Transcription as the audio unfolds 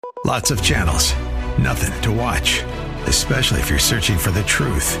Lots of channels, nothing to watch, especially if you're searching for the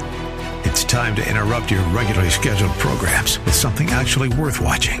truth. It's time to interrupt your regularly scheduled programs with something actually worth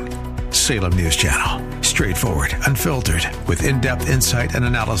watching. Salem News Channel. Straightforward, unfiltered, with in-depth insight and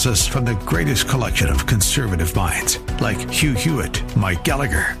analysis from the greatest collection of conservative minds like Hugh Hewitt, Mike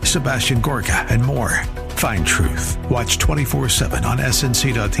Gallagher, Sebastian Gorka, and more. Find truth. Watch 24/7 on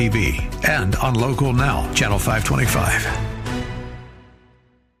snc.tv and on Local Now, Channel 525.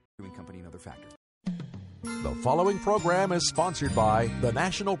 Company and other factors. The following program is sponsored by the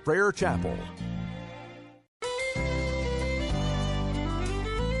National Prayer Chapel.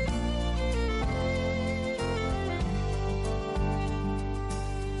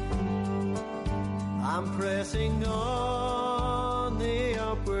 I'm pressing on the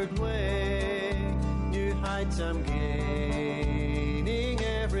upward way, new heights I'm gaining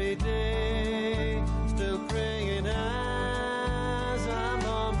every day, still praying as I'm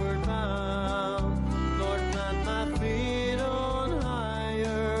onward bound, Lord, plant my feet on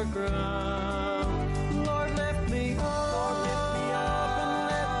higher ground, Lord, lift me up and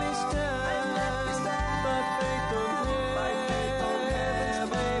let me stand, by faith on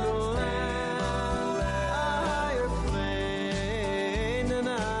heaven's table land. Higher plane than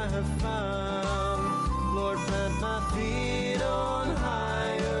I have found. Lord, plant my feet on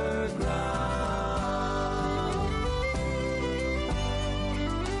higher ground.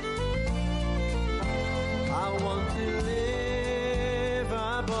 I want to live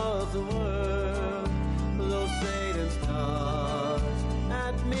above the world, though Satan's taunts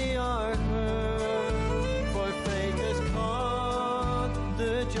at me are heard. For faith has caught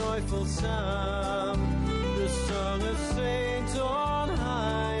the joyful sound, the song of saints on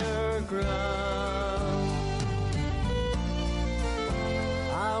higher ground.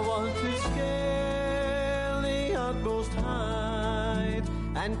 I want to scale the utmost height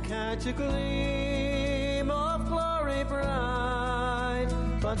and catch a gleam of glory bright,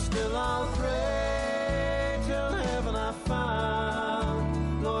 but still I'll pray till heaven I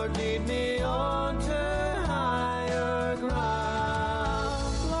found. Lord, lead me on to higher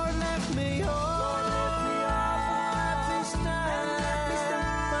ground. Lord, lift me up and let me stand,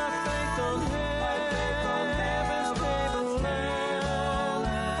 by faith on heaven's table land,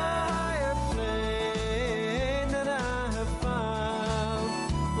 higher plane than I have found.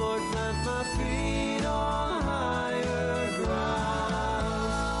 Lord, plant my feet on higher ground.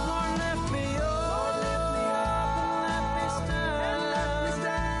 Lord, lift me up and let me stand,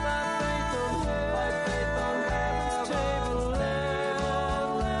 by faith on heaven's table land,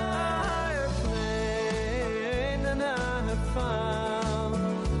 higher plane than I have found.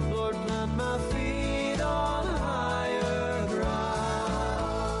 Lord, plant my feet on higher ground.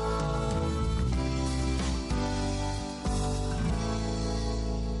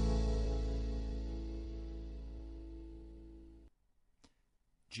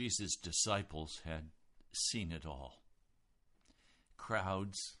 Jesus' disciples had seen it all.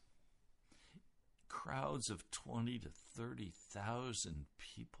 Crowds of 20 to 30,000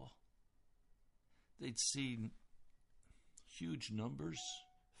 people. They'd seen huge numbers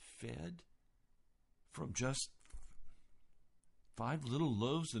fed from just 5 little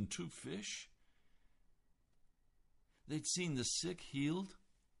loaves and 2 fish. They'd seen the sick healed.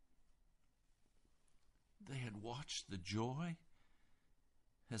 They had watched the joy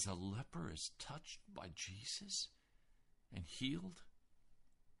as a leper is touched by Jesus and healed.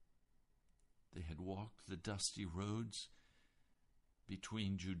 They had walked the dusty roads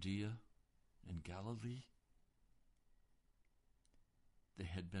between Judea and Galilee. They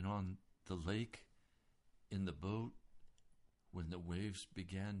had been on the lake in the boat when the waves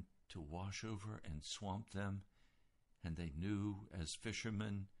began to wash over and swamp them, and they knew as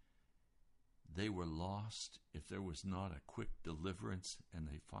fishermen they were lost if there was not a quick deliverance, and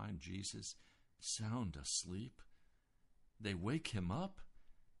they find Jesus sound asleep. They wake him up.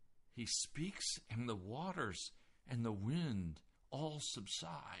 He speaks, and the waters and the wind all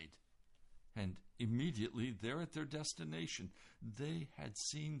subside. And immediately they're at their destination. They had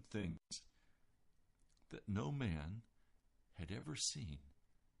seen things that no man had ever seen.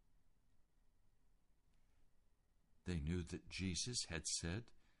 They knew that Jesus had said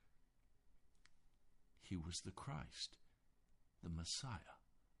he was the Christ, the Messiah.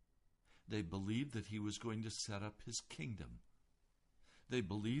 They believed that he was going to set up his kingdom. They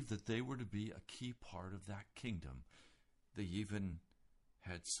believed that they were to be a key part of that kingdom. They even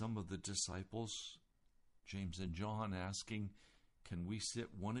had some of the disciples, James and John, asking, can we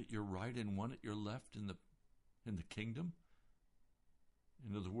sit one at your right and one at your left in the kingdom?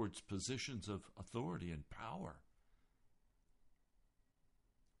 In other words, positions of authority and power.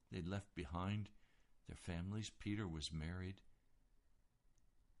 They left behind their families. Peter was married.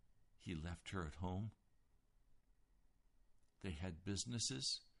 He left her at home. They had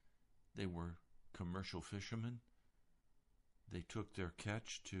businesses. They were commercial fishermen. They took their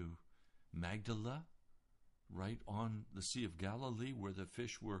catch to Magdala, right on the Sea of Galilee, where the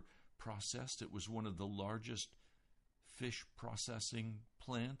fish were processed. It was one of the largest fish processing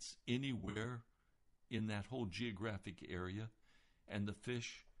plants anywhere in that whole geographic area. And the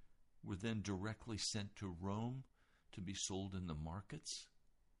fish were then directly sent to Rome to be sold in the markets.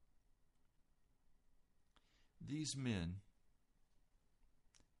 These men,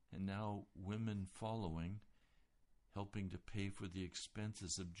 and now women following, helping to pay for the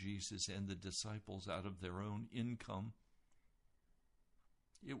expenses of Jesus and the disciples out of their own income.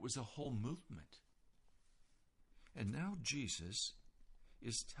 It was a whole movement. And now Jesus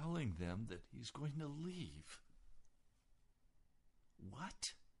is telling them that he's going to leave.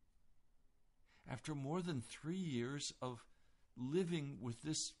 What? After more than 3 years of living with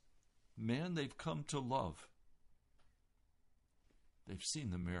this man they've come to love, they've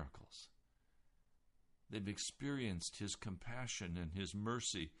seen the miracles. They've experienced his compassion and his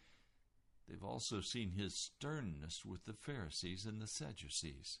mercy. They've also seen his sternness with the Pharisees and the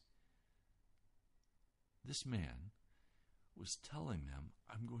Sadducees. This man was telling them,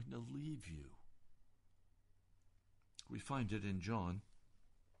 I'm going to leave you. We find it in John,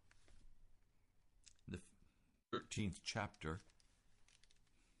 the 13th chapter.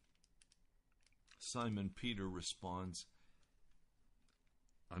 Simon Peter responds,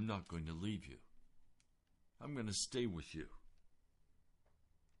 I'm not going to leave you. I'm going to stay with you.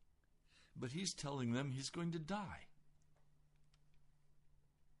 But he's telling them he's going to die.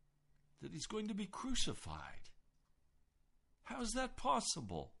 That he's going to be crucified. How is that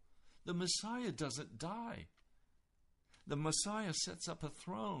possible? The Messiah doesn't die. The Messiah sets up a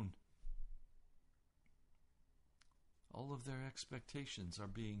throne. All of their expectations are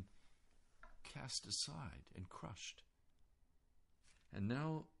being cast aside and crushed. And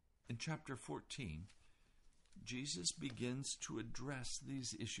now, in chapter 14, Jesus begins to address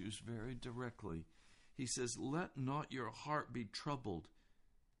these issues very directly. He says, let not your heart be troubled.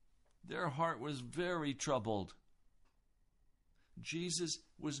 Their heart was very troubled. Jesus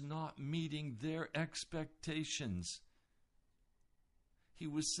was not meeting their expectations. He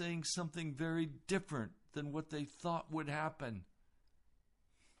was saying something very different than what they thought would happen.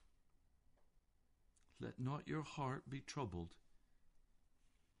 Let not your heart be troubled.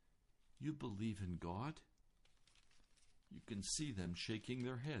 You believe in God? You can see them shaking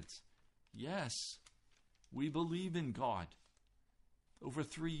their heads. Yes, we believe in God. Over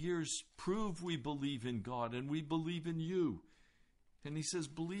 3 years, prove we believe in God and we believe in you. And he says,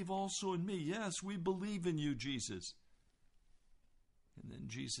 believe also in me. Yes, we believe in you, Jesus. And then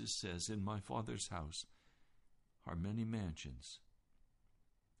Jesus says, in my Father's house are many mansions.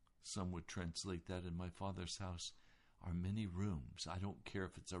 Some would translate that, in my Father's house are many rooms. I don't care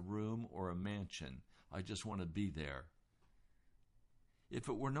if it's a room or a mansion. I just want to be there. If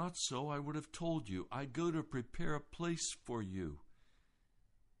it were not so, I would have told you, I go to prepare a place for you.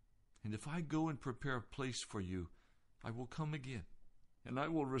 And if I go and prepare a place for you, I will come again, and I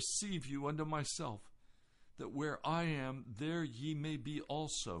will receive you unto myself, that where I am, there ye may be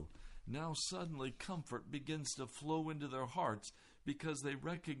also. Now suddenly comfort begins to flow into their hearts, because they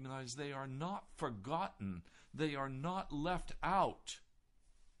recognize they are not forgotten. They are not left out.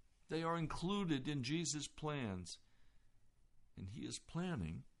 They are included in Jesus' plans. And he is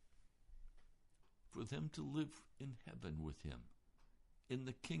planning for them to live in heaven with him, in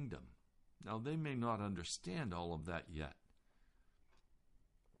the kingdom. Now, they may not understand all of that yet.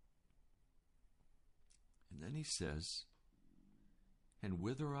 And then he says, and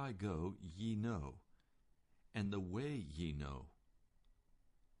whither I go, ye know, and the way ye know.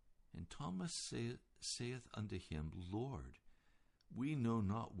 And Thomas saith unto him, Lord, we know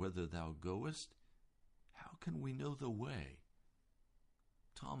not whither thou goest. How can we know the way?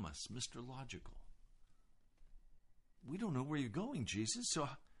 Thomas, Mr. Logical. We don't know where you're going, Jesus, so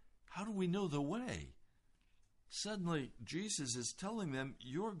how do we know the way? Suddenly, Jesus is telling them,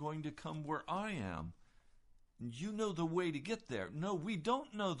 you're going to come where I am. You know the way to get there. No, we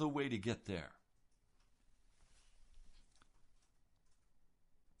don't know the way to get there.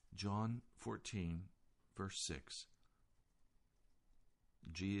 John 14, verse 6.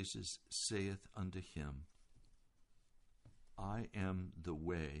 Jesus saith unto him, I am the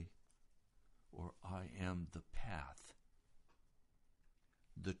way, or I am the path,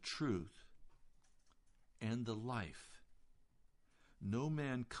 the truth, and the life. No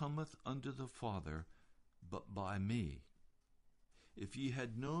man cometh unto the Father but by me. If ye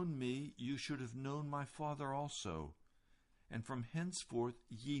had known me, you should have known my Father also. And from henceforth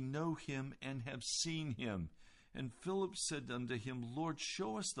ye know him and have seen him. And Philip said unto him, Lord,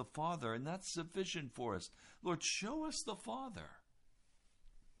 show us the Father, and that's sufficient for us. Lord, show us the Father.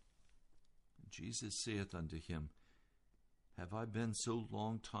 Jesus saith unto him, Have I been so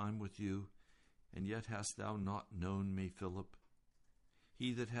long time with you, and yet hast thou not known me, Philip?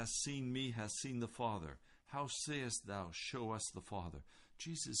 He that hath seen me hath seen the Father. How sayest thou, show us the Father?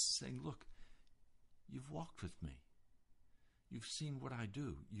 Jesus is saying, look, you've walked with me. You've seen what I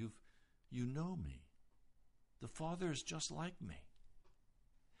do. You know me. The Father is just like me.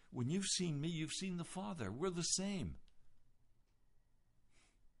 When you've seen me, you've seen the Father. We're the same.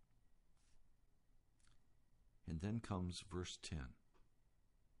 And then comes verse 10.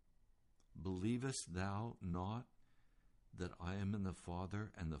 Believest thou not that I am in the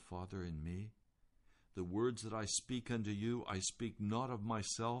Father, and the Father in me? The words that I speak unto you, I speak not of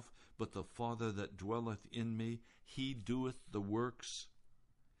myself, but the Father that dwelleth in me, he doeth the works.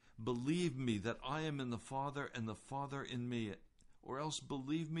 Believe me that I am in the Father, and the Father in me, or else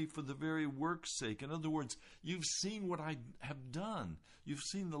believe me for the very work's sake. In other words, you've seen what I have done. You've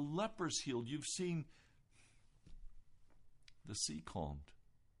seen the lepers healed. You've seen the sea calmed.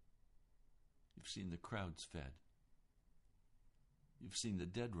 You've seen the crowds fed. You've seen the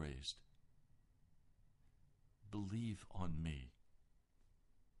dead raised. Believe on me.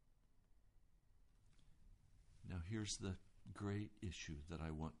 Now here's the great issue that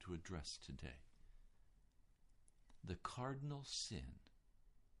I want to address today. The cardinal sin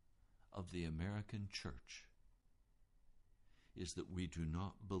of the American church is that we do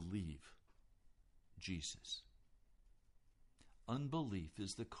not believe Jesus. Unbelief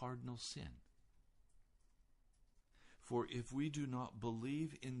is the cardinal sin. For if we do not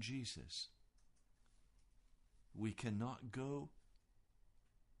believe in Jesus, we cannot go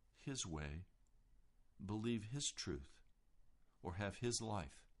his way, believe his truth, or have his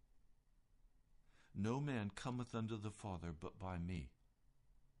life. No man cometh unto the Father but by me.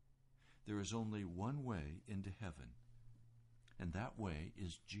 There is only one way into heaven, and that way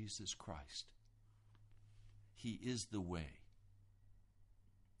is Jesus Christ. He is the way.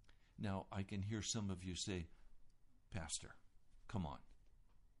 Now, I can hear some of you say, Pastor, come on.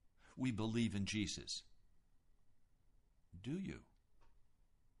 We believe in Jesus. Do you?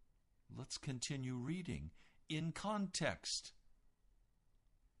 Let's continue reading in context.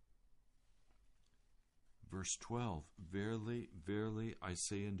 Verse 12, Verily, verily, I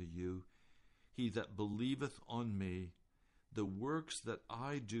say unto you, he that believeth on me, the works that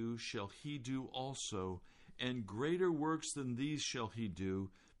I do shall he do also, and greater works than these shall he do,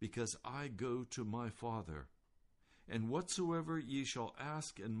 because I go to my Father. And whatsoever ye shall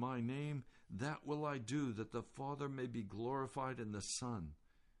ask in my name, that will I do, that the Father may be glorified in the Son.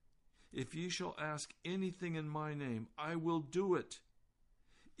 If ye shall ask anything in my name, I will do it.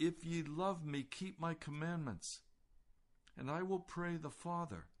 If ye love me, keep my commandments, and I will pray the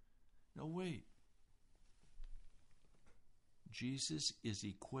Father. Now wait. Jesus is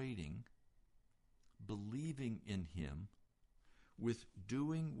equating believing in him with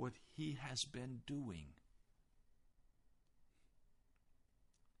doing what he has been doing.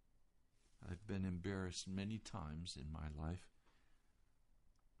 I've been embarrassed many times in my life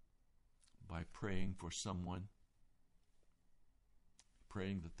by praying for someone,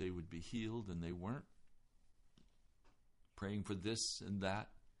 praying that they would be healed and they weren't, praying for this and that,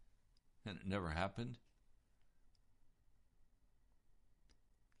 and it never happened.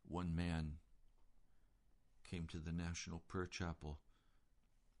 One man came to the National Prayer Chapel.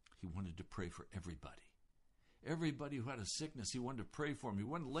 He wanted to pray for everybody. Everybody who had a sickness, he wanted to pray for him. He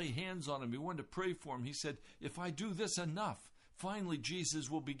wanted to lay hands on him. He wanted to pray for him. He said, if I do this enough, finally Jesus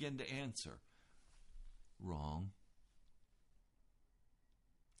will begin to answer. Wrong.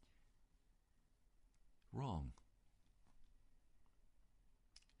 Wrong.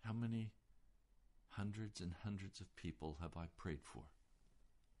 How many hundreds and hundreds of people have I prayed for?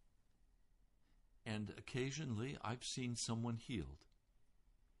 And occasionally I've seen someone healed.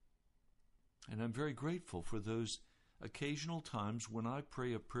 And I'm very grateful for those occasional times when I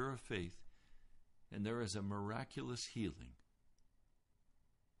pray a prayer of faith and there is a miraculous healing.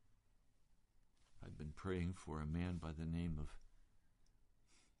 I've been praying for a man by the name of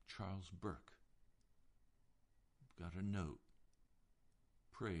Charles Burke. I've got a note.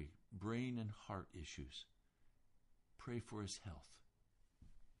 Pray, brain and heart issues. Pray for his health.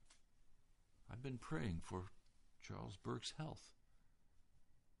 I've been praying for Charles Burke's health.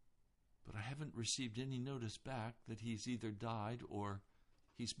 But I haven't received any notice back that he's either died or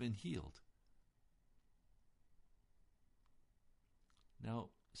he's been healed. Now,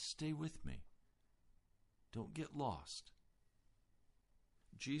 stay with me. Don't get lost.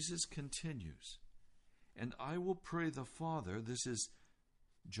 Jesus continues, and I will pray the Father, this is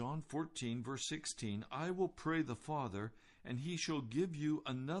John 14, verse 16, I will pray the Father, and he shall give you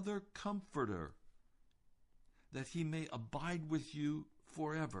another comforter, that he may abide with you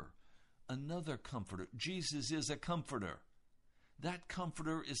forever. Another comforter. Jesus is a comforter. That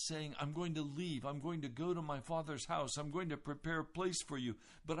comforter is saying, I'm going to leave. I'm going to go to my Father's house. I'm going to prepare a place for you.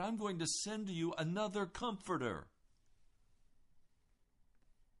 But I'm going to send to you another comforter.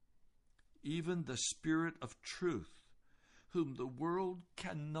 Even the Spirit of truth, whom the world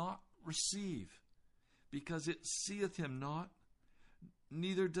cannot receive, because it seeth him not,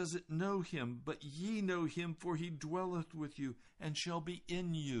 neither does it know him, but ye know him, for he dwelleth with you, and shall be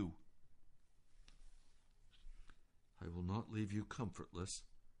in you. I will not leave you comfortless.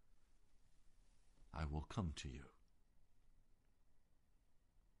 I will come to you.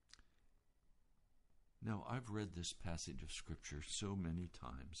 Now, I've read this passage of Scripture so many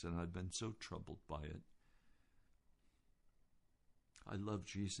times, and I've been so troubled by it. I love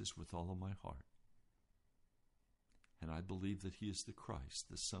Jesus with all of my heart. And I believe that he is the Christ,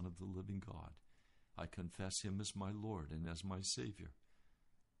 the Son of the living God. I confess him as my Lord and as my Savior.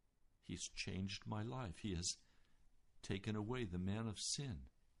 He's changed my life. He has taken away the man of sin.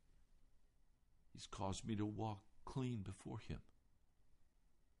 He's caused me to walk clean before him.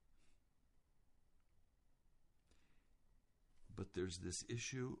 But there's this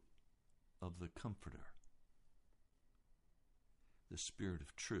issue of the Comforter, the Spirit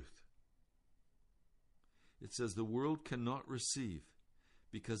of truth. It says, the world cannot receive,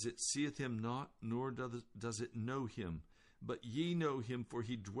 because it seeth him not, nor does it know him. But ye know him, for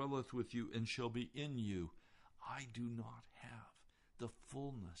he dwelleth with you, and shall be in you. I do not have the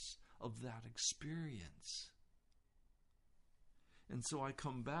fullness of that experience. And so I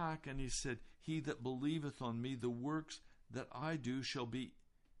come back, and he said, he that believeth on me, the works that I do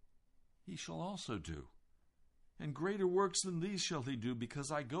he shall also do. And greater works than these shall he do,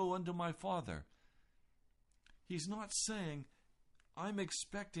 because I go unto my Father. He's not saying, I'm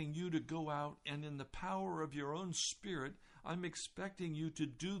expecting you to go out and in the power of your own Spirit, I'm expecting you to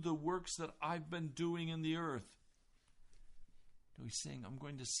do the works that I've been doing in the earth. No, he's saying, I'm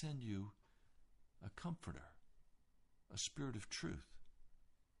going to send you a comforter, a Spirit of truth.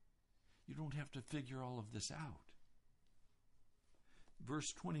 You don't have to figure all of this out.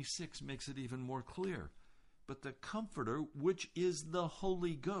 Verse 26 makes it even more clear. But the Comforter, which is the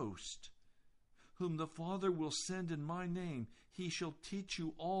Holy Ghost, whom the Father will send in my name, he shall teach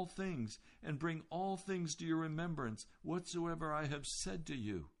you all things, and bring all things to your remembrance, whatsoever I have said to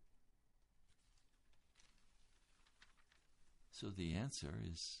you. So the answer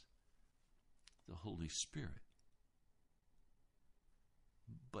is the Holy Spirit.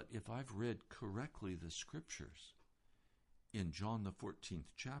 But if I've read correctly the Scriptures, in John the 14th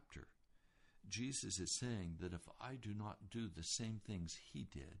chapter, Jesus is saying that if I do not do the same things he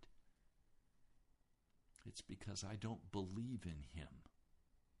did, it's because I don't believe in him.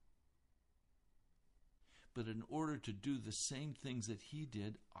 But in order to do the same things that he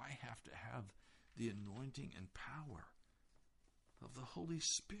did, I have to have the anointing and power of the Holy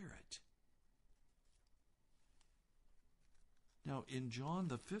Spirit. Now, in John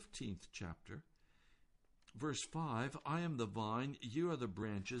the 15th chapter, verse 5, I am the vine, you are the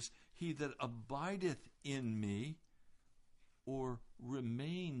branches. He that abideth in me, or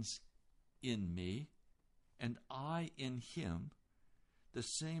remains in me, and I in him, the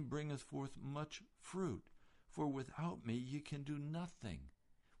same bringeth forth much fruit. For without me ye can do nothing.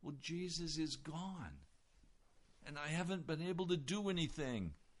 Well, Jesus is gone, and I haven't been able to do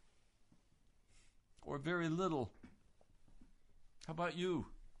anything, or very little. How about you?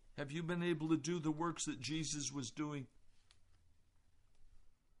 Have you been able to do the works that Jesus was doing?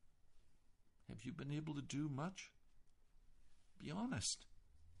 Have you been able to do much? Be honest.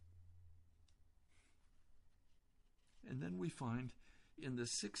 And then we find in the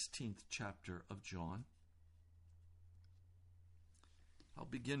 16th chapter of John, I'll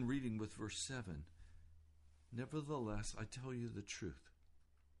begin reading with verse 7. Nevertheless, I tell you the truth.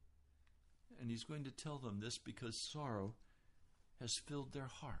 And he's going to tell them this because sorrow has filled their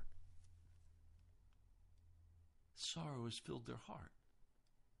heart. Sorrow has filled their heart.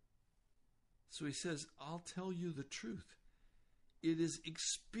 So he says, I'll tell you the truth. It is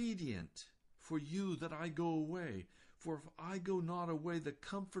expedient for you that I go away. For if I go not away, the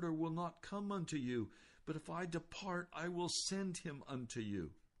Comforter will not come unto you. But if I depart, I will send him unto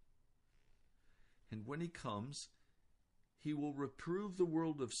you. And when he comes, he will reprove the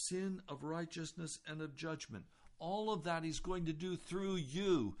world of sin, of righteousness, and of judgment. all of that He's going to do through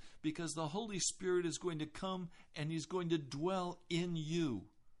you, because the Holy Spirit is going to come and He's going to dwell in you.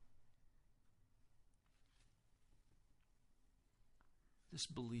 This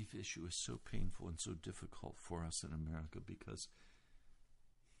belief issue is so painful and so difficult for us in America because,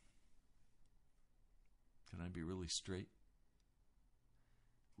 can I be really straight?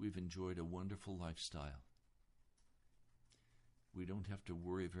 We've enjoyed a wonderful lifestyle. We don't have to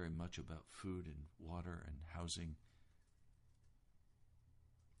worry very much about food and water and housing.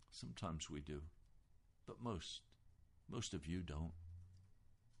 Sometimes we do, but most of you don't.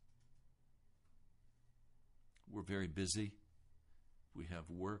 We're very busy. We have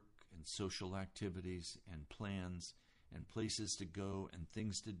work and social activities and plans and places to go and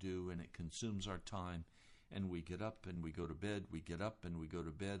things to do, and it consumes our time. And we get up and we go to bed, we get up and we go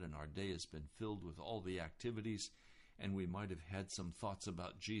to bed, and our day has been filled with all the activities, and we might have had some thoughts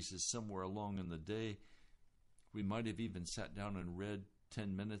about Jesus somewhere along in the day. We might have even sat down and read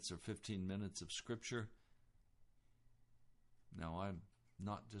 10 minutes or 15 minutes of Scripture. Now, I'm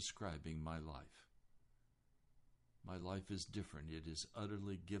not describing my life. My life is different. It is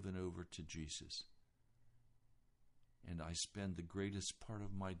utterly given over to Jesus. And I spend the greatest part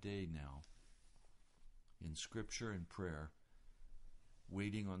of my day now in Scripture and prayer,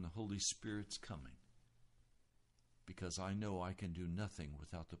 waiting on the Holy Spirit's coming, because I know I can do nothing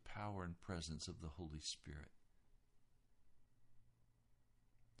without the power and presence of the Holy Spirit.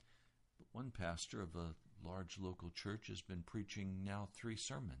 But one pastor of a large local church has been preaching now 3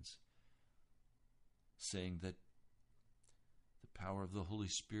 sermons, saying that the power of the Holy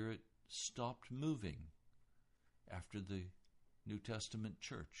Spirit stopped moving after the New Testament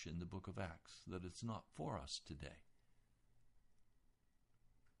church in the book of Acts, that it's not for us today.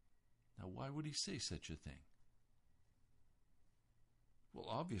 Now, why would he say such a thing? Well,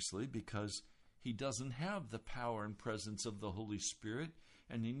 obviously, because he doesn't have the power and presence of the Holy Spirit,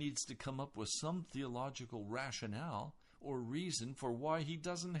 and he needs to come up with some theological rationale or reason for why he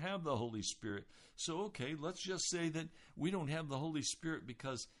doesn't have the Holy Spirit. So, okay, let's just say that we don't have the Holy Spirit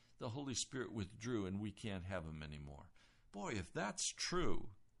because the Holy Spirit withdrew and we can't have him anymore. Boy, if that's true,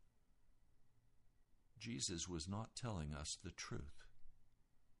 Jesus was not telling us the truth.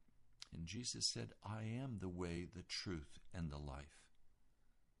 And Jesus said, I am the way, the truth, and the life.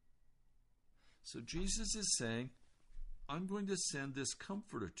 So Jesus is saying, I'm going to send this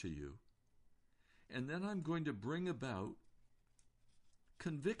Comforter to you, and then I'm going to bring about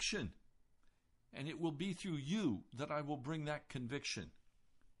conviction. And it will be through you that I will bring that conviction.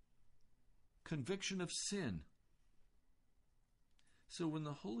 Conviction of sin. So when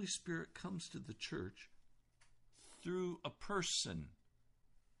the Holy Spirit comes to the church through a person,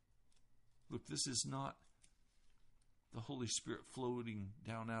 look, this is not the Holy Spirit floating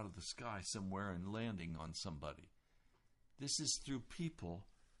down out of the sky somewhere and landing on somebody. This is through people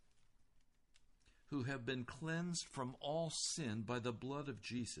who have been cleansed from all sin by the blood of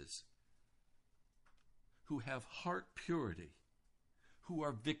Jesus, who have heart purity, who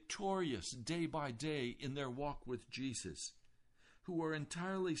are victorious day by day in their walk with Jesus, who are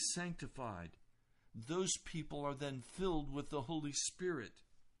entirely sanctified. Those people are then filled with the Holy Spirit.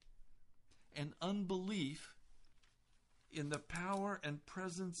 And unbelief in the power and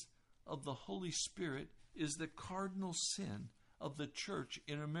presence of the Holy Spirit is the cardinal sin of the church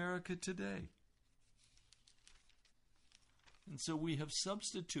in America today. And so we have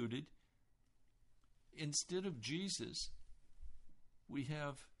substituted, instead of Jesus, we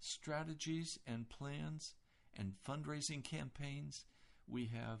have strategies and plans and fundraising campaigns.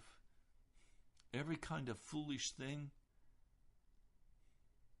 We have every kind of foolish thing.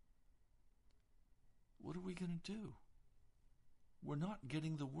 What are we going to do? We're not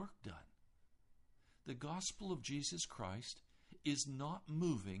getting the work done. The gospel of Jesus Christ is not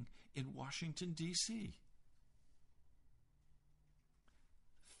moving in Washington, D.C.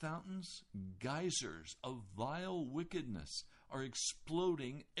 Fountains, geysers of vile wickedness are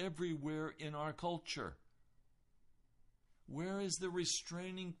exploding everywhere in our culture. Where is the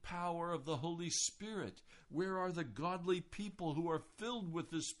restraining power of the Holy Spirit? Where are the godly people who are filled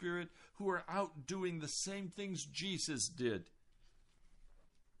with the Spirit, who are out doing the same things Jesus did?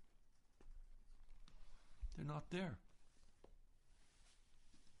 They're not there.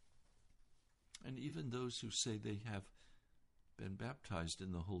 And even those who say they have been baptized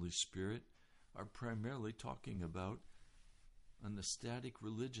in the Holy Spirit are primarily talking about an ecstatic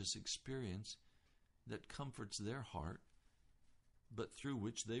religious experience that comforts their heart, but through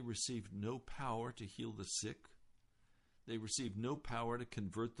which they receive no power to heal the sick. They receive no power to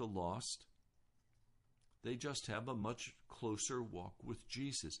convert the lost. They just have a much closer walk with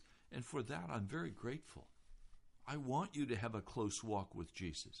Jesus. And for that, I'm very grateful. I want you to have a close walk with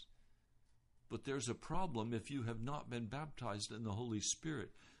Jesus. But there's a problem if you have not been baptized in the Holy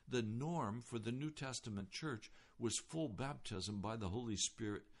Spirit. The norm for the New Testament church was full baptism by the Holy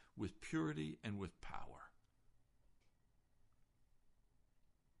Spirit with purity and with power.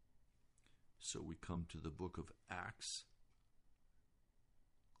 So we come to the book of Acts,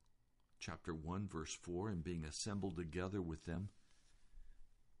 chapter 1, verse 4, and being assembled together with them,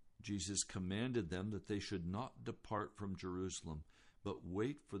 Jesus commanded them that they should not depart from Jerusalem, but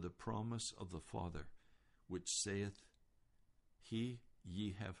wait for the promise of the Father, which saith, He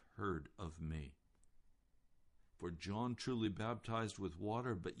ye have heard of me. For John truly baptized with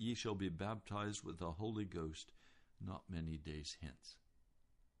water, but ye shall be baptized with the Holy Ghost not many days hence.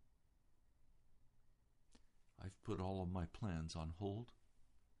 I've put all of my plans on hold.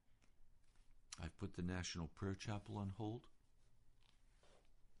 I've put the National Prayer Chapel on hold.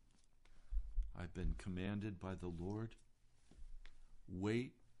 I've been commanded by the Lord,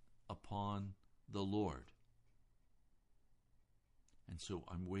 wait upon the Lord. And so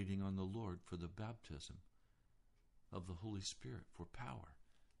I'm waiting on the Lord for the baptism of the Holy Spirit, for power,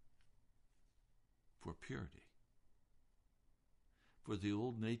 for purity, for the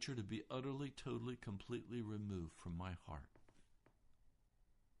old nature to be utterly, totally, completely removed from my heart,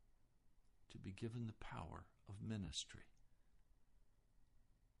 to be given the power of ministry.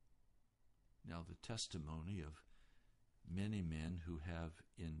 Now, the testimony of many men who have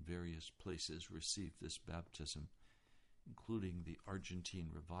in various places received this baptism, including the Argentine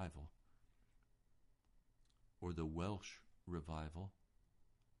revival or the Welsh revival,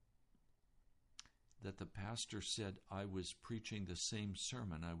 that the pastor said, I was preaching the same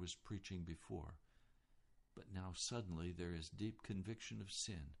sermon I was preaching before, but now suddenly there is deep conviction of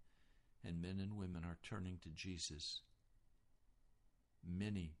sin, and men and women are turning to Jesus.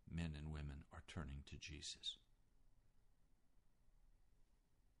 Many men and women are turning to Jesus.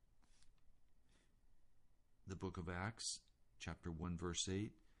 The book of Acts, chapter 1, verse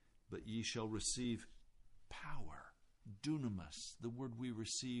 8, but ye shall receive power, dunamis, the word we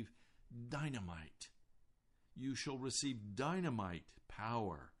receive, dynamite. You shall receive dynamite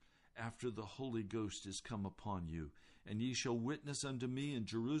power after the Holy Ghost is come upon you, and ye shall witness unto me in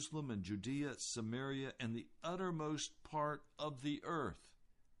Jerusalem and Judea, Samaria, and the uttermost part of the earth.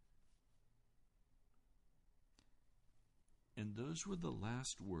 And those were the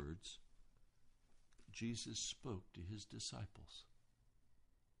last words Jesus spoke to his disciples.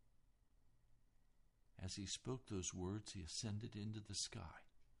 As he spoke those words, he ascended into the sky.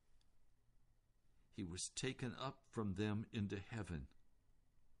 He was taken up from them into heaven.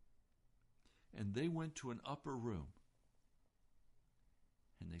 And they went to an upper room.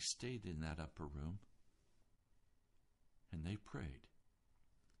 And they stayed in that upper room. And they prayed.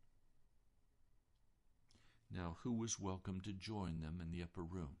 Now, who was welcome to join them in the upper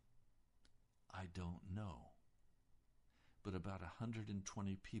room? I don't know. But about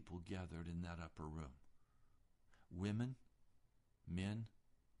 120 people gathered in that upper room. Women, men,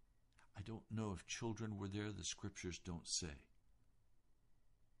 I don't know if children were there, the scriptures don't say.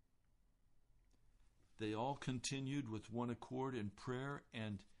 They all continued with one accord in prayer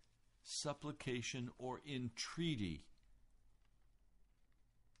and supplication or entreaty,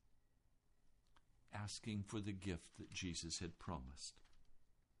 asking for the gift that Jesus had promised.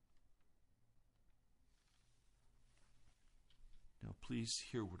 Now, please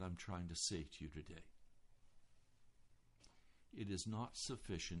hear what I'm trying to say to you today. It is not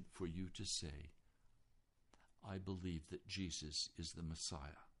sufficient for you to say, I believe that Jesus is the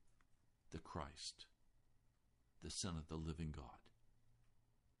Messiah, the Christ, the Son of the living God.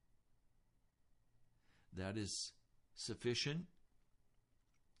 That is sufficient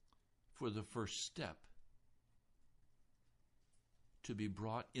for the first step to be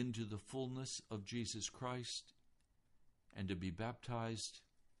brought into the fullness of Jesus Christ and to be baptized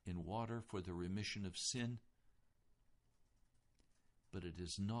in water for the remission of sin. But it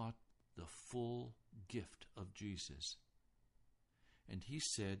is not the full gift of Jesus. And he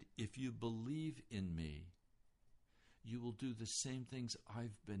said, if you believe in me, you will do the same things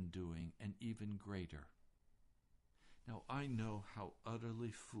I've been doing and even greater. Now, I know how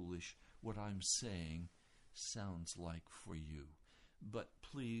utterly foolish what I'm saying sounds like for you. But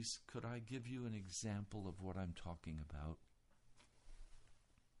please, could I give you an example of what I'm talking about?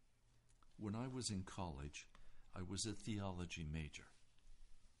 When I was in college, I was a theology major.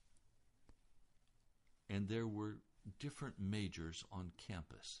 And there were different majors on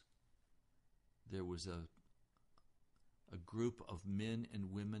campus. There was a group of men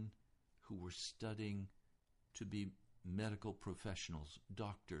and women who were studying to be medical professionals,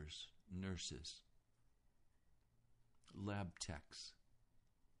 doctors, nurses. lab techs.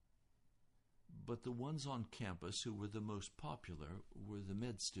 But the ones on campus who were the most popular were the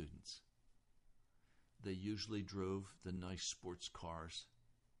med students. They usually drove the nice sports cars.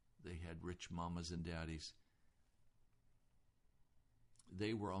 They had rich mamas and daddies.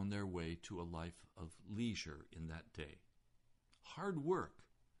 They were on their way to a life of leisure in that day. Hard work,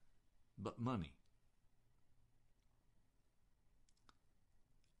 but money.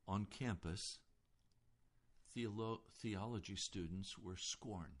 On campus, theology students were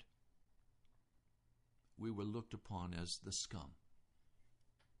scorned. We were looked upon as the scum.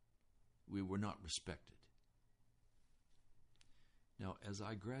 We were not respected. Now, as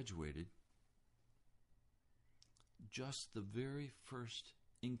I graduated, just the very first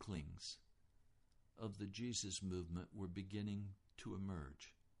inklings of the Jesus movement were beginning to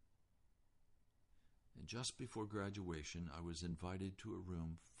emerge. And just before graduation, I was invited to a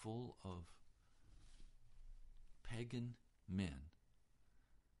room full of pagan men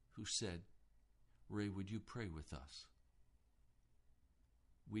who said, "Ray, would you pray with us?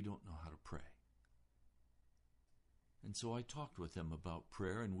 We don't know how to pray." And so I talked with them about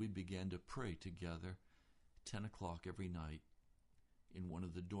prayer, and we began to pray together 10 o'clock every night in one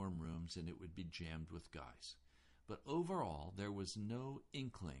of the dorm rooms, and it would be jammed with guys. But overall, there was no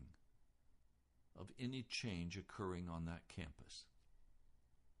inkling of any change occurring on that campus.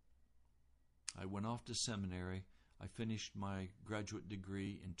 I went off to seminary. I finished my graduate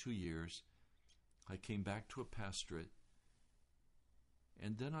degree in 2 years. I came back to a pastorate,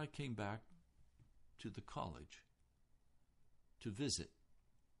 and then I came back to the college to visit.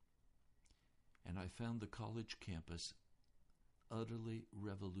 And I found the college campus utterly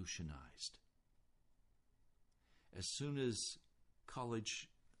revolutionized. As soon as college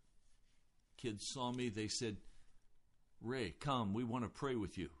kids saw me, they said, "Ray, come, we want to pray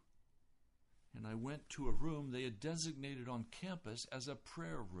with you." And I went to a room they had designated on campus as a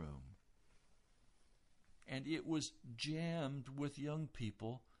prayer room. And it was jammed with young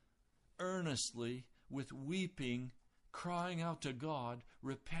people, earnestly, with weeping, crying out to God,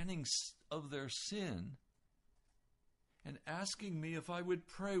 repenting of their sin, and asking me if I would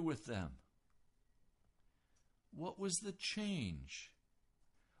pray with them. What was the change?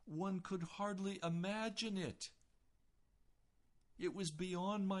 One could hardly imagine it. It was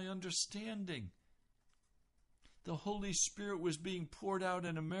beyond my understanding. The Holy Spirit was being poured out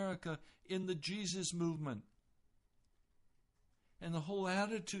in America in the Jesus movement. And the whole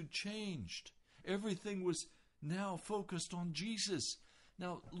attitude changed. Everything was now focused on Jesus.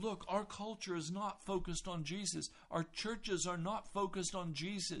 Now, look, our culture is not focused on Jesus. Our churches are not focused on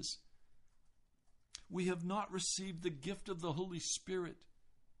Jesus. We have not received the gift of the Holy Spirit.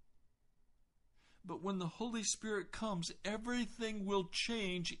 But when the Holy Spirit comes, everything will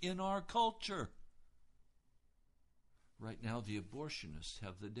change in our culture. Right now, the abortionists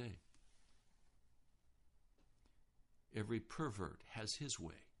have the day. Every pervert has his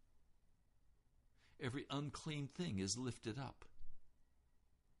way. Every unclean thing is lifted up.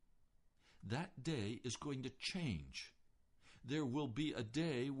 That day is going to change. There will be a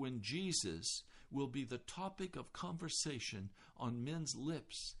day when Jesus will be the topic of conversation on men's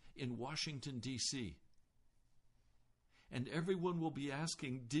lips in Washington, D.C. And everyone will be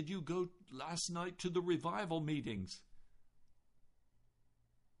asking, "Did you go last night to the revival meetings?"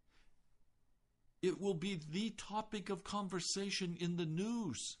 It will be the topic of conversation in the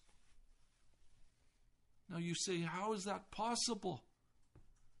news. Now you say, how is that possible?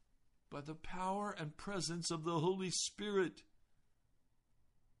 By the power and presence of the Holy Spirit.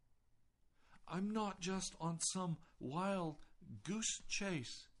 I'm not just on some wild goose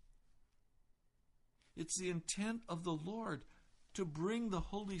chase. It's the intent of the Lord to bring the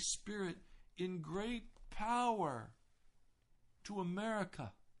Holy Spirit in great power to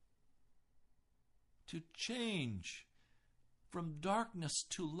America, to change from darkness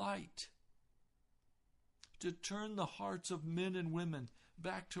to light, to turn the hearts of men and women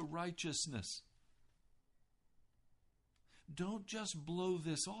back to righteousness. Don't just blow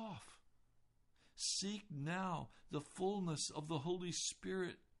this off. Seek now the fullness of the Holy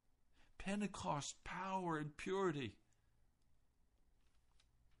Spirit, Pentecost power and purity.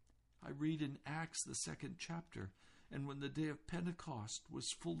 I read in Acts, the 2nd chapter, and when the day of Pentecost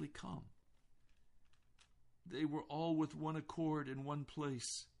was fully come, they were all with one accord in one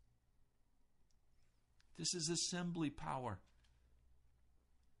place. This is assembly power,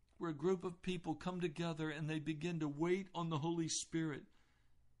 where a group of people come together and they begin to wait on the Holy Spirit.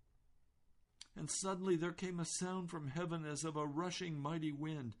 And suddenly there came a sound from heaven as of a rushing mighty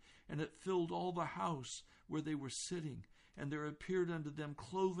wind, and it filled all the house where they were sitting. And there appeared unto them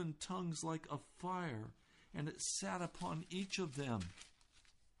cloven tongues like of fire, and it sat upon each of them.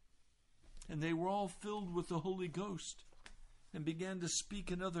 And they were all filled with the Holy Ghost, and began to speak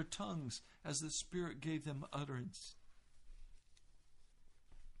in other tongues as the Spirit gave them utterance.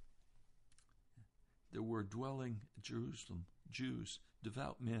 There were dwelling in Jerusalem Jews,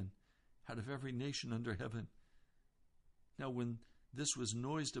 devout men, out of every nation under heaven. Now when this was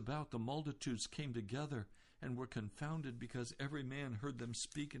noised about, the multitudes came together and were confounded, because every man heard them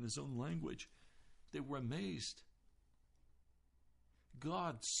speak in his own language. They were amazed.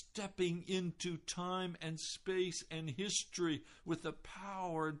 God stepping into time and space and history with the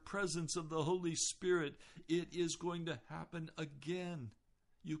power and presence of the Holy Spirit. It is going to happen again.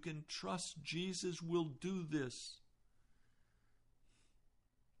 You can trust Jesus will do this.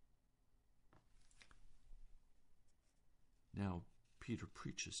 Now, Peter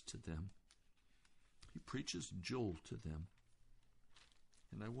preaches to them. He preaches Joel to them.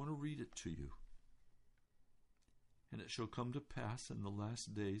 And I want to read it to you. And it shall come to pass in the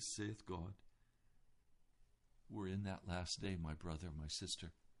last days, saith God. We're in that last day, my brother, my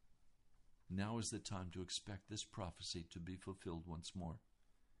sister. Now is the time to expect this prophecy to be fulfilled once more.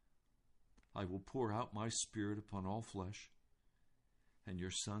 I will pour out my Spirit upon all flesh, and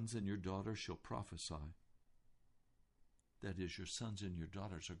your sons and your daughters shall prophesy. That is, your sons and your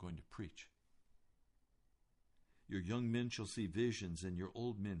daughters are going to preach. Your young men shall see visions, and your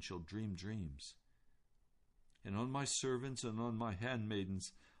old men shall dream dreams. And on my servants and on my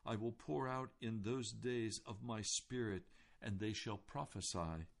handmaidens I will pour out in those days of my Spirit, and they shall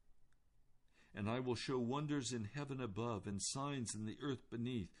prophesy. And I will show wonders in heaven above, and signs in the earth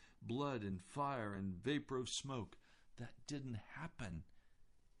beneath, blood and fire and vapor of smoke. That didn't happen.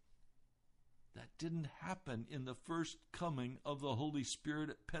 That didn't happen in the first coming of the Holy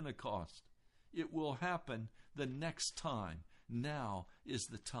Spirit at Pentecost. It will happen the next time. Now is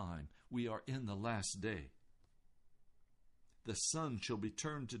the time. We are in the last day. The sun shall be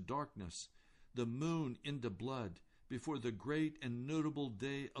turned to darkness, the moon into blood, before the great and notable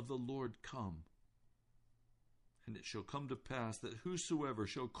day of the Lord come. And it shall come to pass that whosoever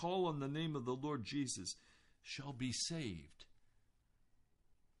shall call on the name of the Lord Jesus shall be saved.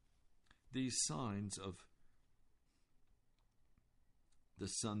 These signs of the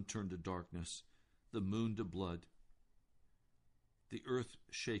sun turned to darkness, the moon to blood, the earth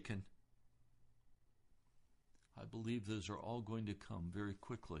shaken, I believe those are all going to come very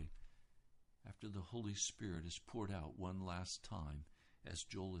quickly after the Holy Spirit is poured out one last time, as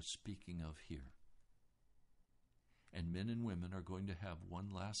Joel is speaking of here. And men and women are going to have one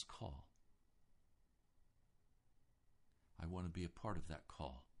last call. I want to be a part of that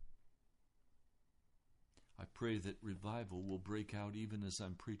call. I pray that revival will break out even as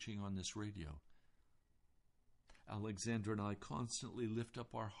I'm preaching on this radio. Alexandra and I constantly lift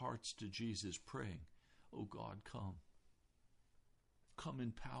up our hearts to Jesus, praying, "Oh God, come. Come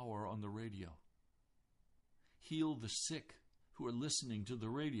in power on the radio. Heal the sick who are listening to the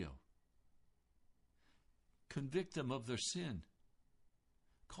radio. Convict them of their sin.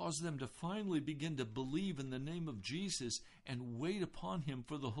 Cause them to finally begin to believe in the name of Jesus and wait upon Him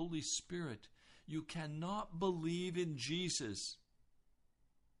for the Holy Spirit. You cannot believe in Jesus.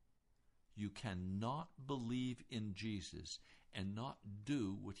 You cannot believe in Jesus and not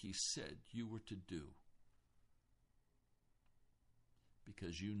do what He said you were to do.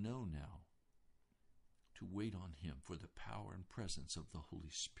 Because you know now to wait on Him for the power and presence of the Holy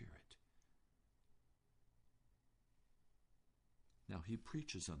Spirit. Now He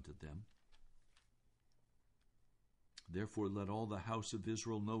preaches unto them, "Therefore let all the house of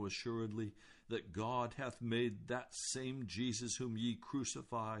Israel know assuredly that God hath made that same Jesus whom ye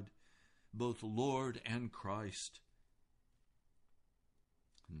crucified, both Lord and Christ."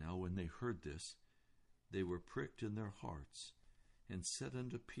 Now when they heard this, they were pricked in their hearts, and said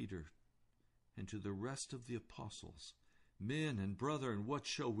unto Peter and to the rest of the apostles, "Men and brethren, what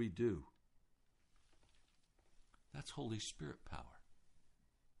shall we do?" That's Holy Spirit power.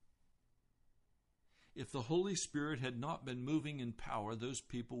 If the Holy Spirit had not been moving in power, those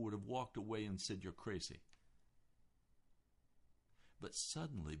people would have walked away and said, "You're crazy." But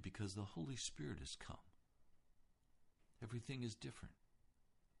suddenly, because the Holy Spirit has come, everything is different.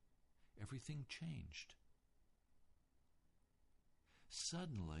 Everything changed.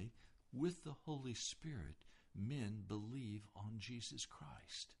 Suddenly, with the Holy Spirit, men believe on Jesus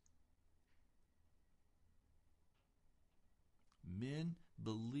Christ. Men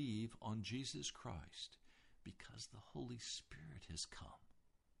believe on Jesus Christ because the Holy Spirit has come.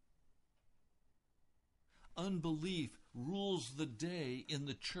 Unbelief rules the day in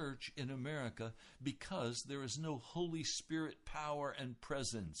the church in America because there is no Holy Spirit power and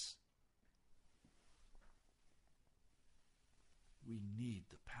presence. We need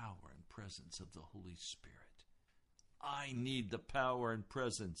the power and presence of the Holy Spirit. I need the power and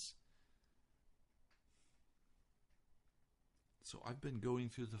presence. So I've been going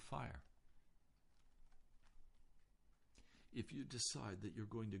through the fire. If you decide that you're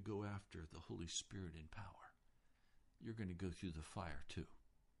going to go after the Holy Spirit in power, you're going to go through the fire too.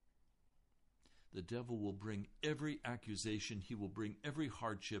 The devil will bring every accusation. He will bring every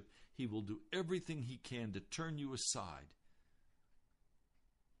hardship. He will do everything he can to turn you aside.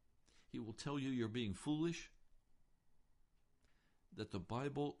 He will tell you you're being foolish, that the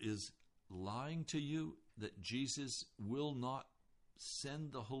Bible is lying to you, that Jesus will not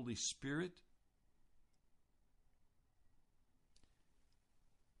send the Holy Spirit.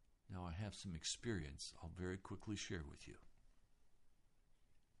 Now, I have some experience I'll very quickly share with you.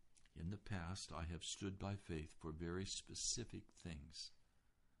 In the past, I have stood by faith for very specific things,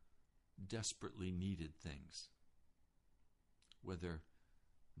 desperately needed things, whether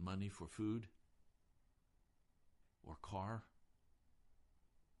money for food, or car,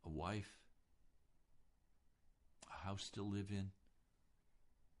 a wife, a house to live in.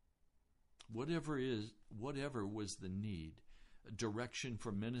 Whatever was the need, direction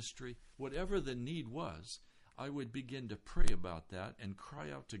for ministry, whatever the need was, I would begin to pray about that and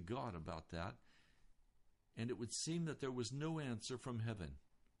cry out to God about that, and it would seem that there was no answer from heaven.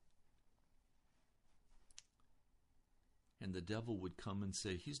 And the devil would come and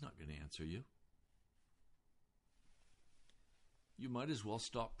say, he's not going to answer you. You might as well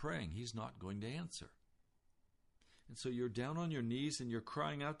stop praying. He's not going to answer. And so you're down on your knees and you're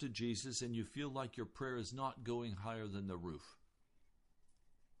crying out to Jesus, and you feel like your prayer is not going higher than the roof.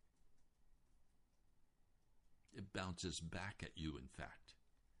 It bounces back at you, in fact.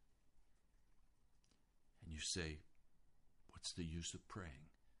 And you say, what's the use of praying?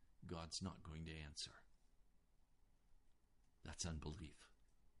 God's not going to answer. That's unbelief.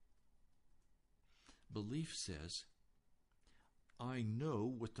 Belief says, I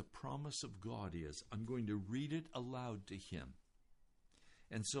know what the promise of God is. I'm going to read it aloud to him.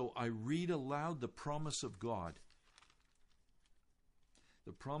 And so I read aloud the promise of God.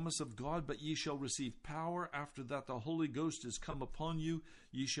 The promise of God, but ye shall receive power after that the Holy Ghost is come upon you.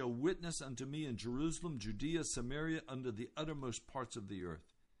 Ye shall witness unto me in Jerusalem, Judea, Samaria, unto the uttermost parts of the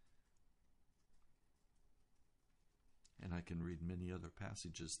earth. And I can read many other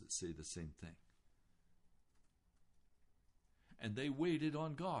passages that say the same thing. And they waited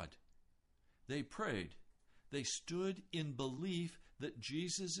on God. They prayed. They stood in belief that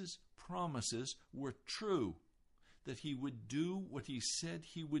Jesus' promises were true, that he would do what he said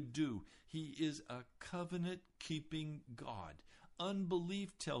he would do. He is a covenant-keeping God.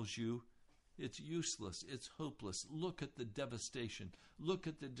 Unbelief tells you it's useless, it's hopeless. Look at the devastation. Look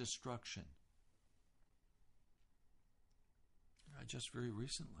at the destruction. Just very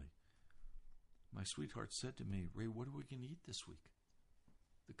recently, my sweetheart said to me, Ray, what are we going to eat this week?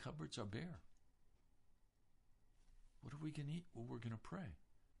 The cupboards are bare. What are we going to eat? Well, we're going to pray.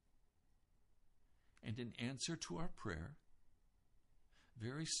 And in answer to our prayer,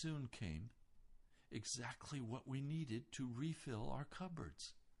 very soon came exactly what we needed to refill our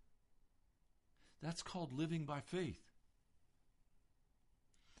cupboards. That's called living by faith.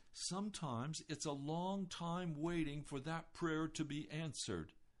 Sometimes it's a long time waiting for that prayer to be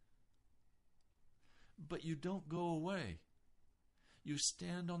answered. But you don't go away. You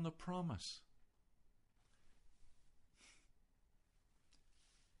stand on the promise.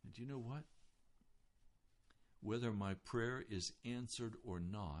 And you know what? Whether my prayer is answered or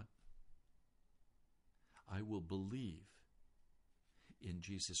not, I will believe in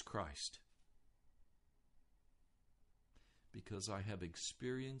Jesus Christ, because I have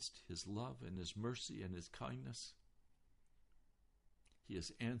experienced his love and his mercy and his kindness. He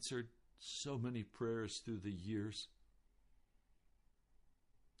has answered so many prayers through the years.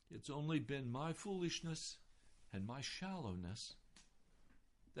 It's only been my foolishness and my shallowness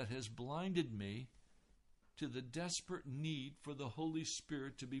that has blinded me to the desperate need for the Holy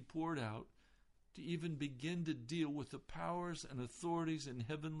Spirit to be poured out, to even begin to deal with the powers and authorities in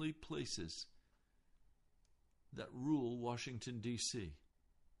heavenly places that rule Washington, D.C.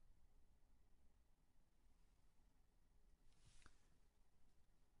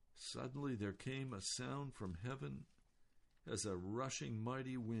 Suddenly there came a sound from heaven as a rushing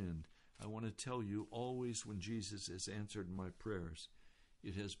mighty wind. I want to tell you, always when Jesus has answered my prayers,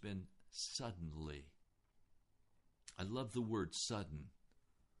 it has been suddenly. I love the word sudden,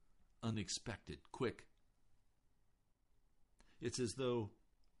 unexpected, quick. It's as though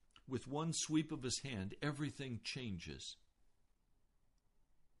with one sweep of his hand, everything changes.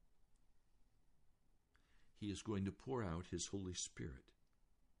 He is going to pour out His Holy Spirit.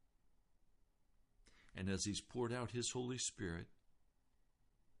 And as He's poured out His Holy Spirit,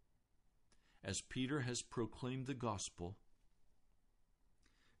 as Peter has proclaimed the gospel,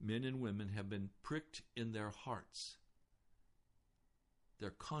 men and women have been pricked in their hearts.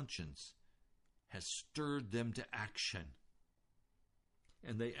 Their conscience has stirred them to action.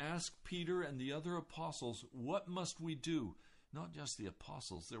 And they ask Peter and the other apostles, what must we do? Not just the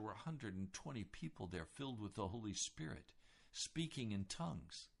apostles, there were 120 people there filled with the Holy Spirit, speaking in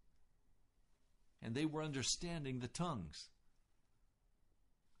tongues. And they were understanding the tongues.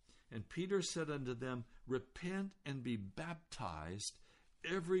 And Peter said unto them, repent and be baptized,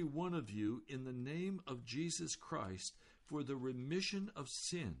 every one of you, in the name of Jesus Christ, for the remission of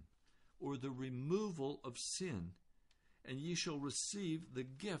sin, or the removal of sin, and ye shall receive the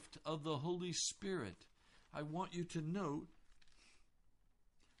gift of the Holy Spirit. I want you to note,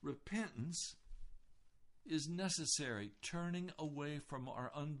 repentance is necessary, turning away from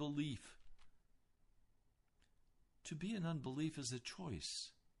our unbelief. To be in unbelief is a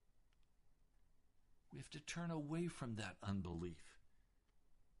choice. We have to turn away from that unbelief.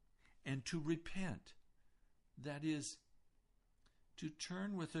 And to repent, that is, to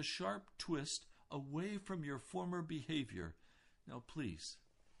turn with a sharp twist away from your former behavior. Now please,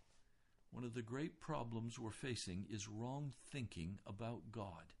 one of the great problems we're facing is wrong thinking about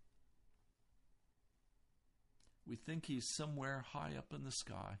God. We think He's somewhere high up in the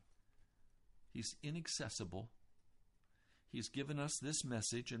sky. He's inaccessible. He's given us this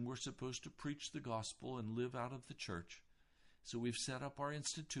message, and we're supposed to preach the gospel and live out of the church. So we've set up our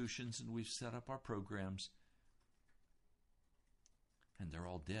institutions and we've set up our programs, and they're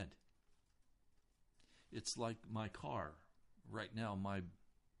all dead. It's like my car. Right now, my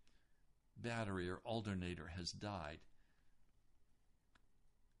battery or alternator has died.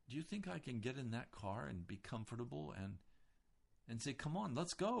 Do you think I can get in that car and be comfortable and say, come on,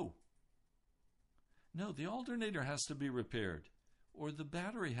 let's go? No, the alternator has to be repaired, or the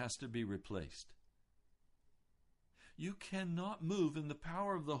battery has to be replaced. You cannot move in the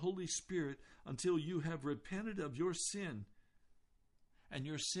power of the Holy Spirit until you have repented of your sin and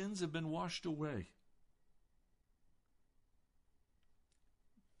your sins have been washed away.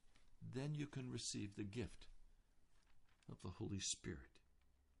 Then you can receive the gift of the Holy Spirit.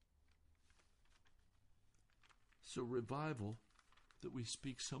 So revival that we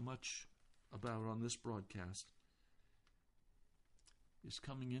speak so much about on this broadcast is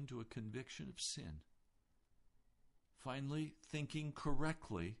coming into a conviction of sin. Finally, thinking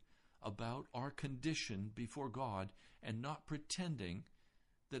correctly about our condition before God and not pretending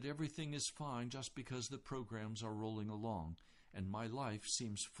that everything is fine just because the programs are rolling along and my life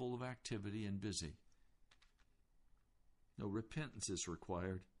seems full of activity and busy. No, repentance is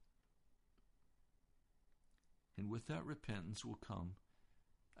required. And with that repentance will come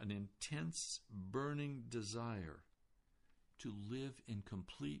an intense, burning desire to live in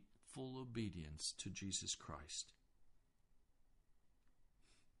complete, full obedience to Jesus Christ.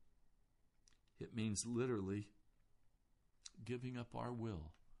 It means literally giving up our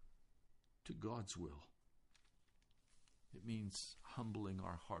will to God's will. It means humbling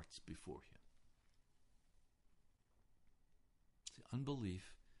our hearts before Him. See,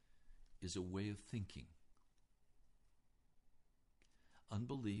 unbelief is a way of thinking.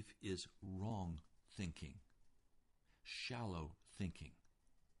 Unbelief is wrong thinking, shallow thinking.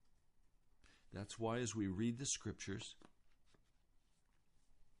 That's why as we read the Scriptures,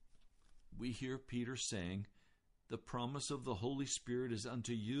 we hear Peter saying, the promise of the Holy Spirit is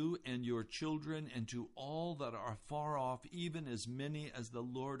unto you and your children and to all that are far off, even as many as the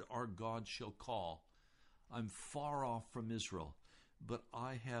Lord our God shall call. I'm far off from Israel, but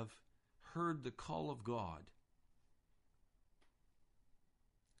I have heard the call of God.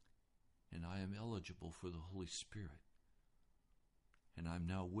 And I am eligible for the Holy Spirit. And I'm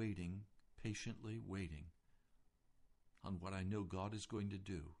now waiting, patiently waiting, on what I know God is going to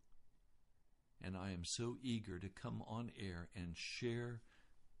do. And I am so eager to come on air and share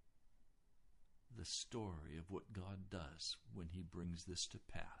the story of what God does when He brings this to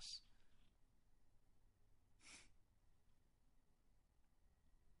pass.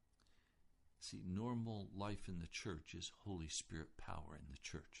 See, normal life in the church is Holy Spirit power in the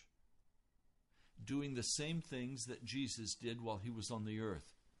church. Doing the same things that Jesus did while He was on the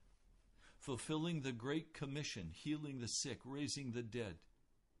earth. Fulfilling the Great Commission, healing the sick, raising the dead.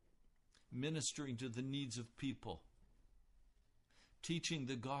 Ministering to the needs of people. Teaching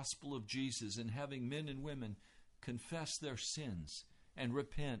the gospel of Jesus and having men and women confess their sins and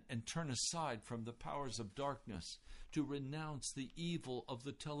repent and turn aside from the powers of darkness, to renounce the evil of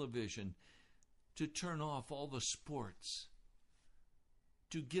the television, to turn off all the sports,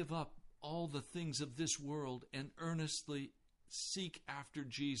 to give up all the things of this world and earnestly seek after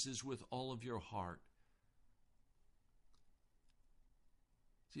Jesus with all of your heart.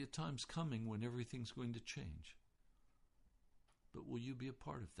 See, a time's coming when everything's going to change. But will you be a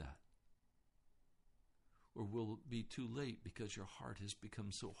part of that? Or will it be too late because your heart has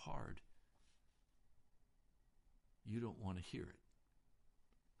become so hard you don't want to hear it?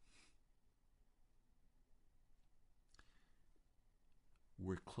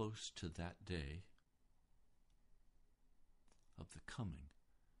 We're close to that day of the coming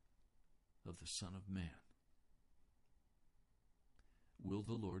of the Son of Man. Will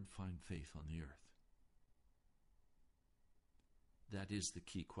the Lord find faith on the earth? That is the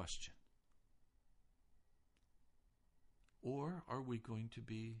key question. Or are we going to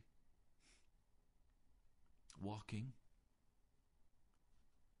be walking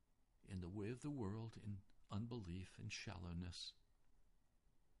in the way of the world in unbelief and shallowness,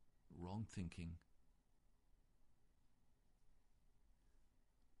 wrong thinking?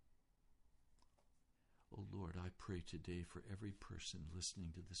 Oh Lord, I pray today for every person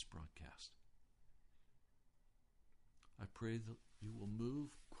listening to this broadcast. I pray that you will move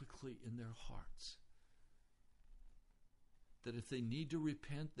quickly in their hearts, that if they need to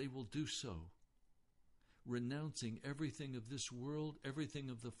repent, they will do so, renouncing everything of this world, everything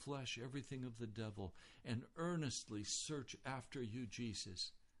of the flesh, everything of the devil, and earnestly search after you,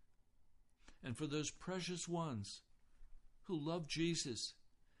 Jesus. And for those precious ones who love Jesus,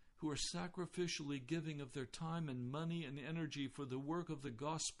 who are sacrificially giving of their time and money and energy for the work of the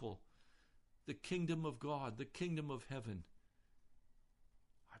gospel, the kingdom of God, the kingdom of heaven,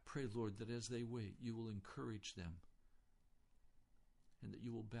 I pray, Lord, that as they wait, you will encourage them and that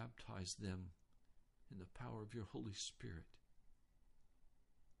you will baptize them in the power of your Holy Spirit.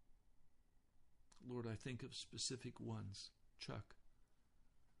 Lord, I think of specific ones: Chuck,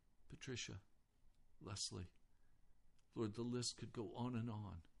 Patricia, Leslie. Lord, the list could go on and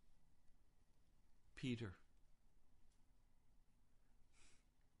on. Peter.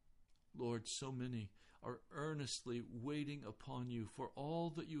 Lord, so many are earnestly waiting upon you for all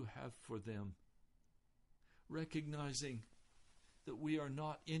that you have for them, recognizing that we are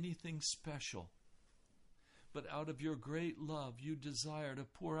not anything special, but out of your great love you desire to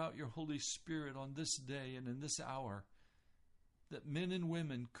pour out your Holy Spirit on this day and in this hour, that men and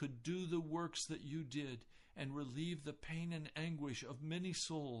women could do the works that you did and relieve the pain and anguish of many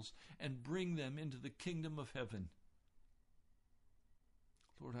souls and bring them into the kingdom of heaven.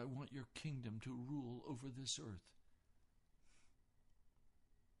 Lord, I want your kingdom to rule over this earth.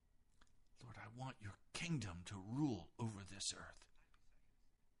 Lord, I want your kingdom to rule over this earth.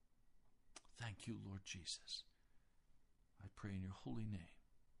 Thank you, Lord Jesus. I pray in your holy name.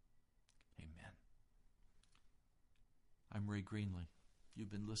 Amen. I'm Ray Greenley.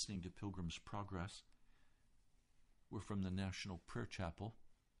 You've been listening to Pilgrim's Progress. We're from the National Prayer Chapel.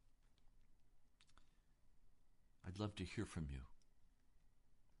 I'd love to hear from you.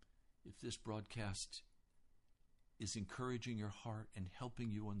 If this broadcast is encouraging your heart and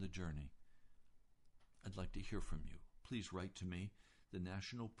helping you on the journey, I'd like to hear from you. Please write to me, the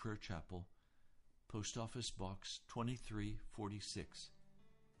National Prayer Chapel, Post Office Box 2346,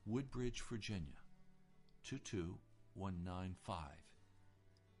 Woodbridge, Virginia, 22195.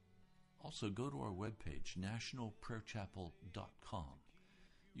 Also, go to our webpage, nationalprayerchapel.com.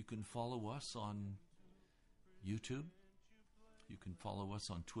 You can follow us on YouTube. You can follow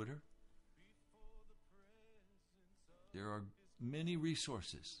us on Twitter. There are many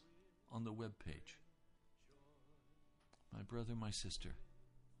resources on the webpage. My brother, my sister,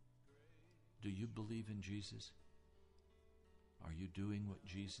 do you believe in Jesus? Are you doing what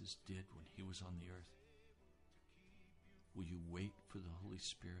Jesus did when he was on the earth? Will you wait for the Holy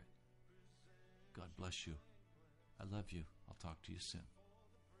Spirit? God bless you. I love you. I'll talk to you soon.